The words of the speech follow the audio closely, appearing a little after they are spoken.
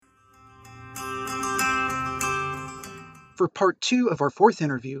For part 2 of our 4th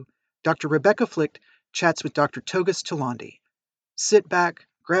interview, Dr. Rebecca Flicht chats with Dr. Togus Talandi. Sit back,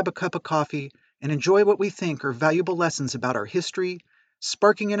 grab a cup of coffee, and enjoy what we think are valuable lessons about our history,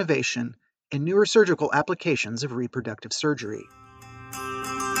 sparking innovation, and newer surgical applications of reproductive surgery.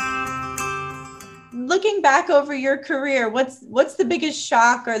 Looking back over your career, what's the biggest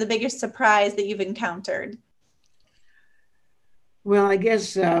shock or the biggest surprise that you've encountered? Well, I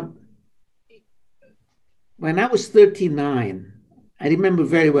guess when I was 39, I remember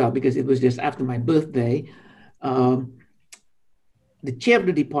very well because it was just after my birthday. The chair of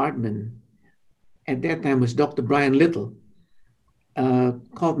the department at that time was Dr. Brian Little,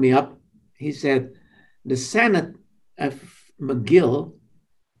 called me up. He said, the Senate of McGill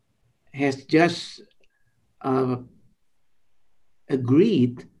has just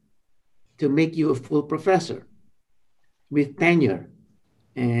agreed to make you a full professor with tenure.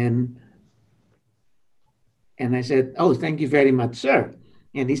 And I said, oh, thank you very much, sir.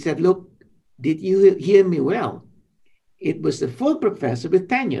 And he said, look, did you hear me well? It was a full professor with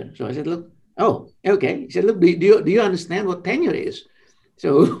tenure. So I said, look, oh, okay. He said, look, do you understand what tenure is?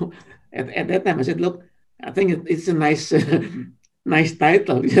 So at that time, I said, look, I think it's a nice nice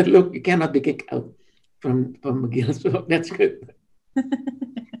title. He said, look, you cannot be kicked out from McGill. So that's good.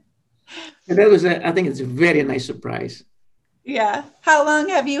 And that was, I think it's a very nice surprise. Yeah. How long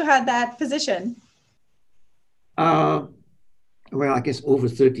have you had that position? Well, I guess over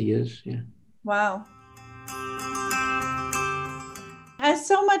 30 years. Yeah. Wow. As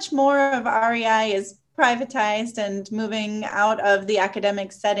so much more of REI is privatized and moving out of the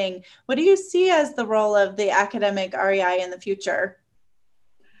academic setting, what do you see as the role of the academic REI in the future?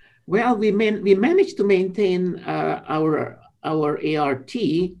 Well, we managed to maintain our ART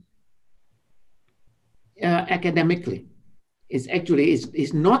academically.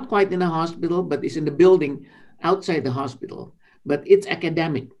 It's not quite in a hospital, but it's in the building outside the hospital. But it's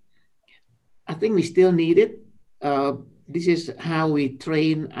academic. I think we still need it. This is how we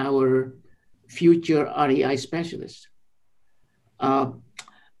train our future REI specialists.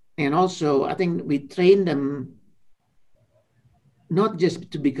 And also, I think we train them not just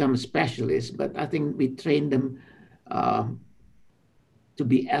to become specialists, but I think we train them to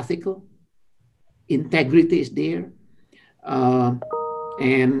be ethical. Integrity is there.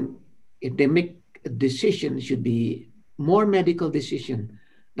 And if they make a decision, it should be more medical decision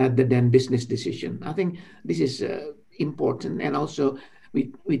rather than business decision. I think this is important. And also,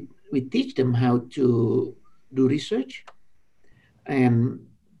 we teach them how to do research. And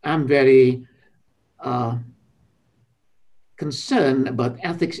I'm very concerned about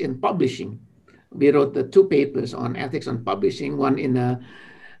ethics in publishing. We wrote the 2 papers on ethics on publishing, one in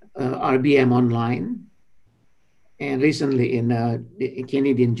RBM Online, and recently in the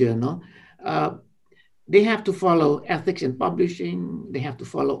Canadian Journal. They have to follow ethics in publishing. They have to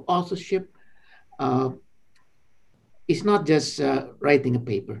follow authorship. It's not just writing a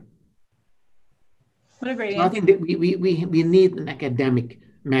paper. What a great answer. I think that we need an academic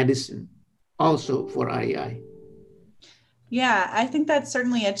medicine also for REI. Yeah, I think that's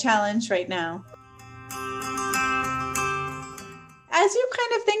certainly a challenge right now. As you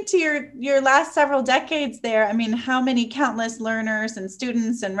kind of think to your last several decades there, I mean, how many countless learners and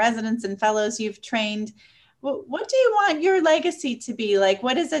students and residents and fellows you've trained, what do you want your legacy to be? Like,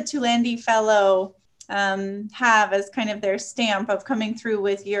 what does a Talandi fellow have as kind of their stamp of coming through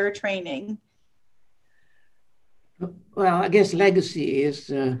with your training? Well, I guess legacy is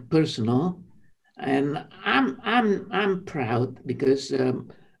personal. And I'm proud because a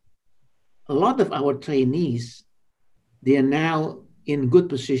lot of our trainees, they are now in good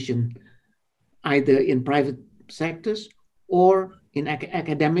position, either in private sectors or in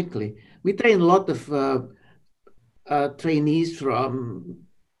academically. We train a lot of trainees from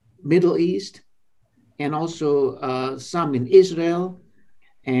Middle East and also some in Israel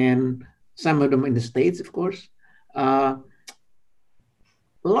and some of them in the States, of course. A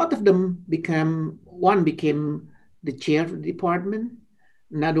lot of them one became the chair of the department,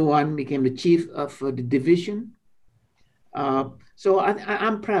 another one became the chief of the division. So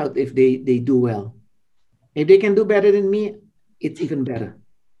I'm proud if they do well. If they can do better than me, it's even better.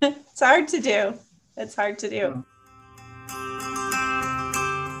 It's hard to do. It's hard to do.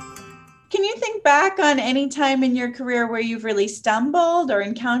 Can you think back on any time in your career where you've really stumbled or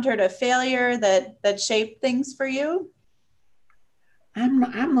encountered a failure that shaped things for you?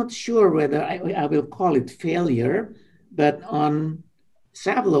 I'm not sure whether I will call it failure, but on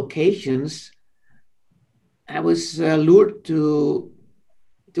several occasions, I was lured to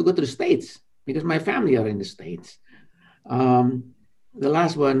go to the States because my family are in the States. the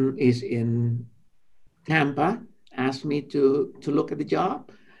last one is in Tampa. Asked me to look at the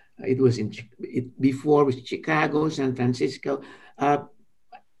job. It was before it was Chicago, San Francisco.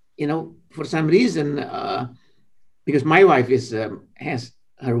 For some reason, because my wife has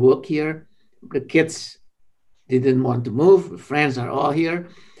her work here, the kids didn't want to move. Friends are all here,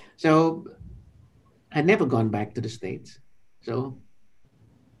 so I'd never gone back to the States. So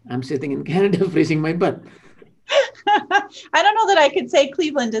I'm sitting in Canada, freezing my butt. I don't know that I could say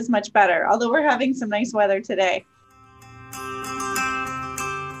Cleveland is much better, although we're having some nice weather today.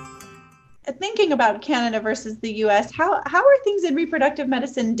 Thinking about Canada versus the US, how are things in reproductive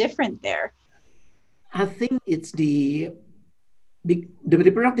medicine different there? I think it's the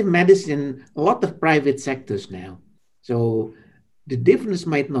reproductive medicine, a lot of private sectors now. So the difference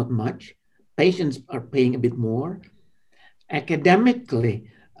might not much. Patients are paying a bit more. Academically,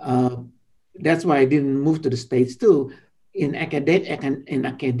 that's why I didn't move to the States too. In academia,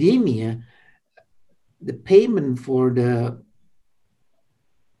 the payment for the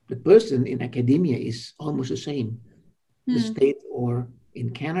person in academia is almost the same, the state or in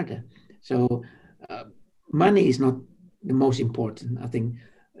Canada. So money is not the most important. I think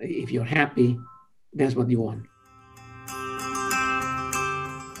if you're happy, that's what you want.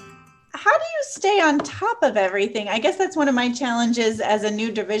 How do you stay on top of everything? I guess that's one of my challenges as a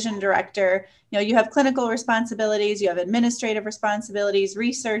new division director. You have clinical responsibilities, you have administrative responsibilities,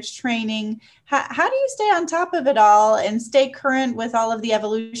 research, training. How do you stay on top of it all and stay current with all of the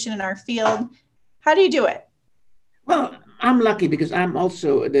evolution in our field? How do you do it? Well, I'm lucky because I'm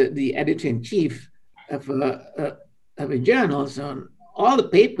also the editor-in-chief of a journal. So all the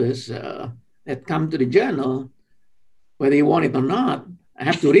papers that come to the journal, whether you want it or not, I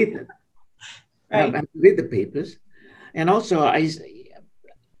have to read it. Right. I have to read the papers. And also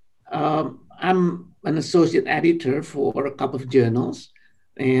I'm an associate editor for a couple of journals,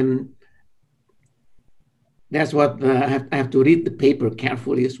 and that's what I have to read the paper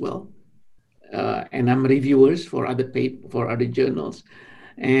carefully as well. And I'm reviewers for other journals,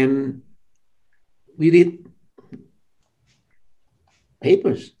 and we read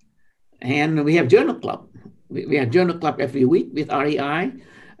papers, and we have journal club. We have journal club every week with REI.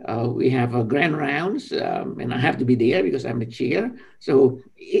 We have grand rounds, and I have to be there because I'm the chair. So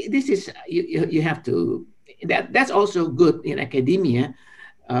this is you have to. That's also good in academia.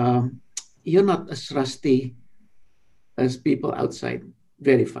 You're not as rusty as people outside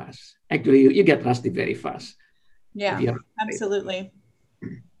very fast. Actually, you get rusty very fast. Yeah, absolutely.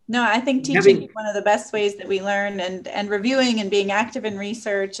 No, I think teaching is one of the best ways that we learn, and reviewing and being active in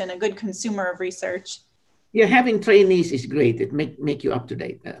research and a good consumer of research. Yeah, having trainees is great. It make you up to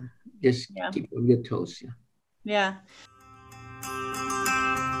date. Just keep on your toes. Yeah.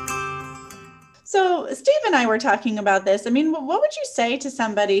 So Steve and I were talking about this. I mean, what would you say to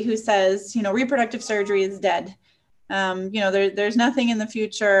somebody who says, reproductive surgery is dead? There's nothing in the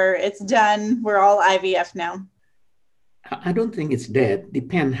future. It's done. We're all IVF now. I don't think it's dead.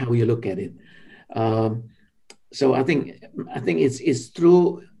 Depends how you look at it. So I think it's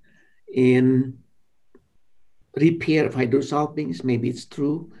true in repair of hydrosalpinx. Maybe it's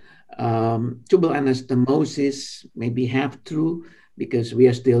true. Tubal anastomosis, maybe half true because we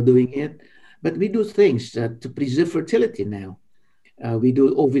are still doing it. But we do things to preserve fertility now. We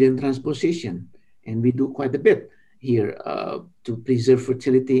do ovarian transposition, and we do quite a bit here to preserve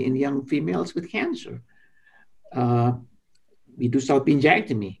fertility in young females with cancer. We do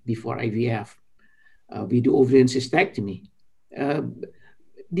salpingectomy before IVF. We do ovarian cystectomy.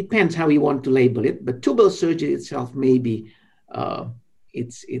 Depends how you want to label it, but tubal surgery itself, maybe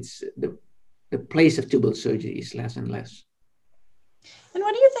it's the place of tubal surgery is less and less. And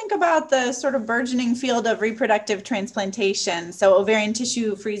what do you think about the sort of burgeoning field of reproductive transplantation? So ovarian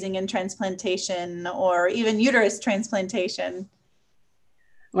tissue freezing and transplantation, or even uterus transplantation?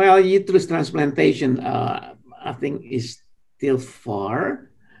 Well, uterus transplantation, I think, is still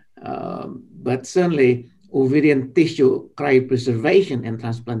far, but certainly ovarian tissue cryopreservation and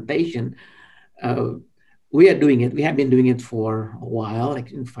transplantation, we are doing it. We have been doing it for a while.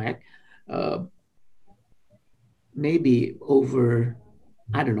 Like, in fact, maybe over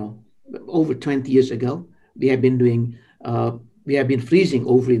 20 years ago, we have been freezing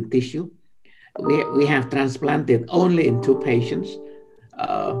ovarian tissue. We have transplanted only in 2 patients.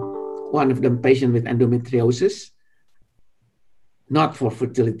 One of them patient with endometriosis, not for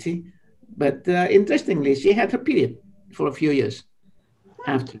fertility, but interestingly, she had her period for a few years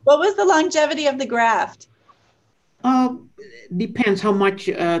after. What was the longevity of the graft? Depends how much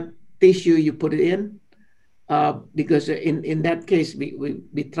tissue you put it in. Because in that case,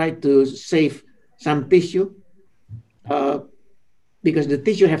 we tried to save some tissue. because the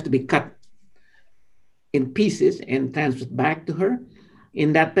tissue have to be cut in pieces and transferred back to her.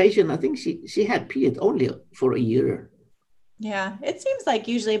 In that patient, I think she had period only for a year. Yeah, it seems like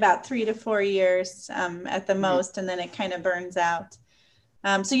usually about 3 to 4 years at the most, and then it kind of burns out.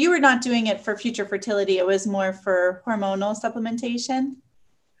 So you were not doing it for future fertility; it was more for hormonal supplementation.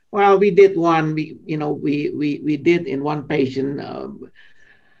 Well, we did one. We did in one patient.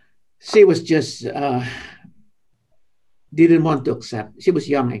 She was just didn't want to accept. She was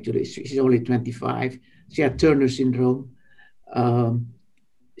young actually. She's only 25. She had Turner syndrome.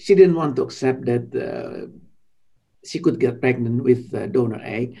 She didn't want to accept that she could get pregnant with donor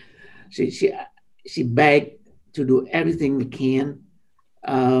egg. She begged to do everything we can.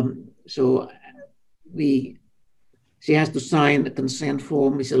 So she has to sign a consent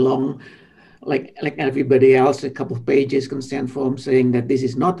form. It's a long, like everybody else, a couple of pages consent form saying that this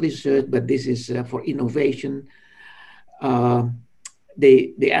is not research, but this is for innovation.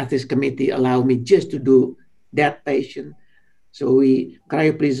 The ethics committee allowed me just to do that patient. So we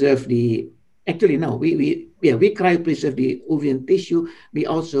cryopreserve we cryopreserve the ovarian tissue. We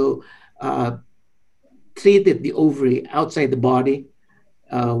also treated the ovary outside the body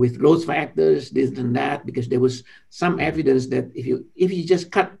with growth factors, this and that, because there was some evidence that if you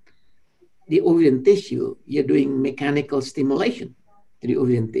just cut the ovarian tissue, you're doing mechanical stimulation to the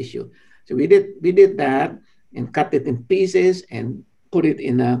ovarian tissue. So we did that and cut it in pieces and put it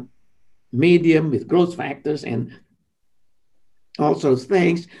in a medium with growth factors and all sorts of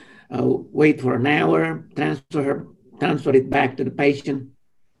things. Wait for an hour, transfer it back to the patient.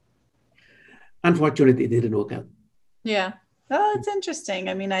 Unfortunately, it didn't work out. Yeah. Oh, it's interesting.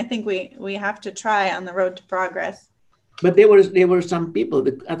 I mean, I think we have to try on the road to progress. But there were some people,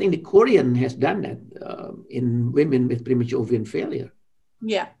 I think the Korean has done that in women with premature ovarian failure.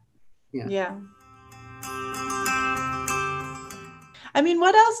 Yeah. I mean,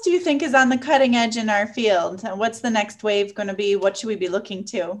 what else do you think is on the cutting edge in our field? What's the next wave going to be? What should we be looking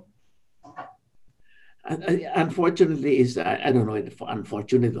to? Unfortunately, I don't know if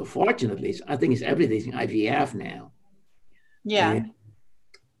unfortunately or fortunately, I think it's everything IVF now. Yeah.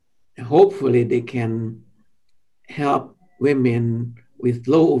 And hopefully they can help women with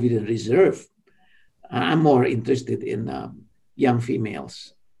low ovarian reserve. I'm more interested in young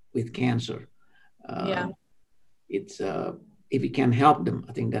females with cancer. It's if we can help them,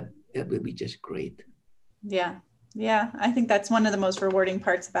 I think that would be just great. Yeah, I think that's one of the most rewarding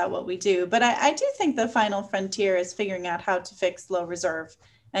parts about what we do. But I do think the final frontier is figuring out how to fix low reserve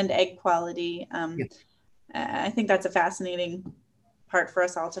and egg quality. I think that's a fascinating part for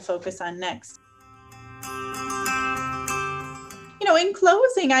us all to focus on next. In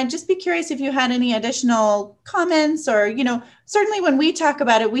closing, I'd just be curious if you had any additional comments or, certainly when we talk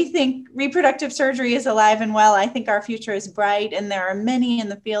about it, we think reproductive surgery is alive and well. I think our future is bright and there are many in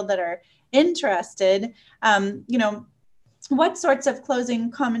the field that are interested. What sorts of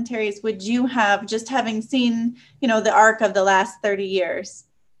closing commentaries would you have just having seen, the arc of the last 30 years?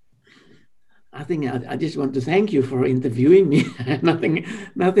 I think I just want to thank you for interviewing me.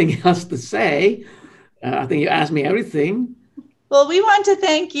 Nothing else to say. I think you asked me everything. Well, we want to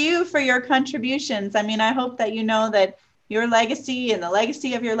thank you for your contributions. I mean, I hope that you know that your legacy and the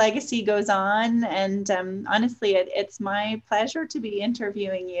legacy of your legacy goes on. And honestly, it's my pleasure to be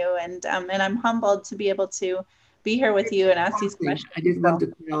interviewing you. And I'm humbled to be able to be here with you and ask these questions. I just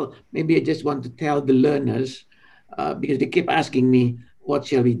want to tell the learners, because they keep asking me, what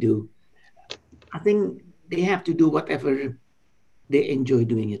shall we do? I think they have to do whatever they enjoy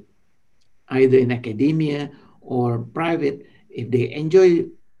doing it, either in academia or private. If they enjoy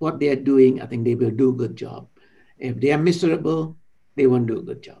what they are doing, I think they will do a good job. If they are miserable, they won't do a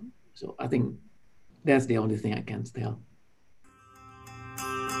good job. So I think that's the only thing I can tell.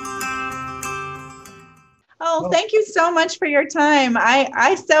 Oh, thank you so much for your time.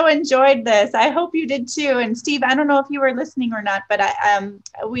 I so enjoyed this. I hope you did too. And Steve, I don't know if you were listening or not, but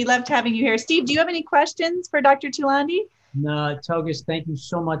we loved having you here. Steve, do you have any questions for Dr. Chilandi? No, Togus, thank you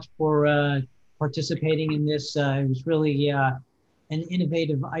so much for participating in this. It was really an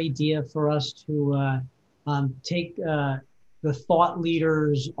innovative idea for us to take the thought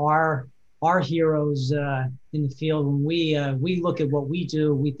leaders, our heroes in the field. When we look at what we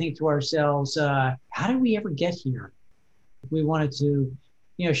do, we think to ourselves, how did we ever get here? We wanted to,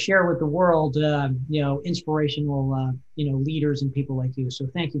 share with the world, inspirational, leaders and people like you. So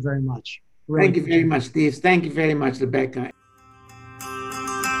thank you very much. Thank you very much, Steve. Thank you very much, Rebecca.